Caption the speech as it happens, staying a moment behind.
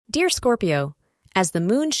Dear Scorpio, as the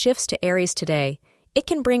moon shifts to Aries today, it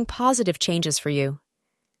can bring positive changes for you.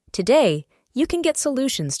 Today, you can get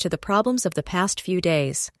solutions to the problems of the past few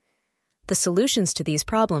days. The solutions to these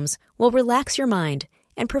problems will relax your mind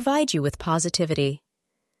and provide you with positivity.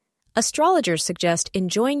 Astrologers suggest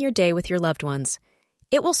enjoying your day with your loved ones.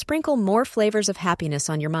 It will sprinkle more flavors of happiness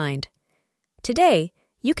on your mind. Today,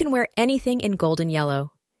 you can wear anything in golden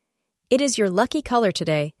yellow. It is your lucky color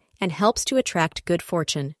today and helps to attract good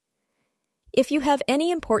fortune. If you have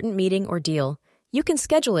any important meeting or deal, you can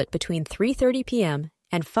schedule it between 3:30 p.m.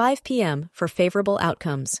 and 5 p.m. for favorable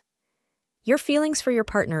outcomes. Your feelings for your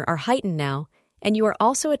partner are heightened now, and you are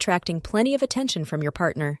also attracting plenty of attention from your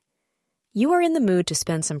partner. You are in the mood to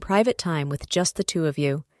spend some private time with just the two of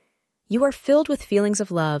you. You are filled with feelings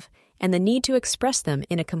of love and the need to express them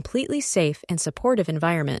in a completely safe and supportive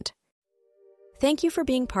environment. Thank you for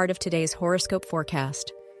being part of today's horoscope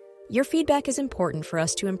forecast. Your feedback is important for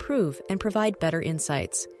us to improve and provide better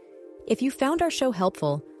insights. If you found our show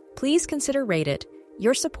helpful, please consider rate it.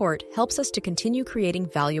 Your support helps us to continue creating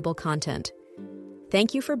valuable content.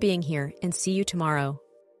 Thank you for being here and see you tomorrow.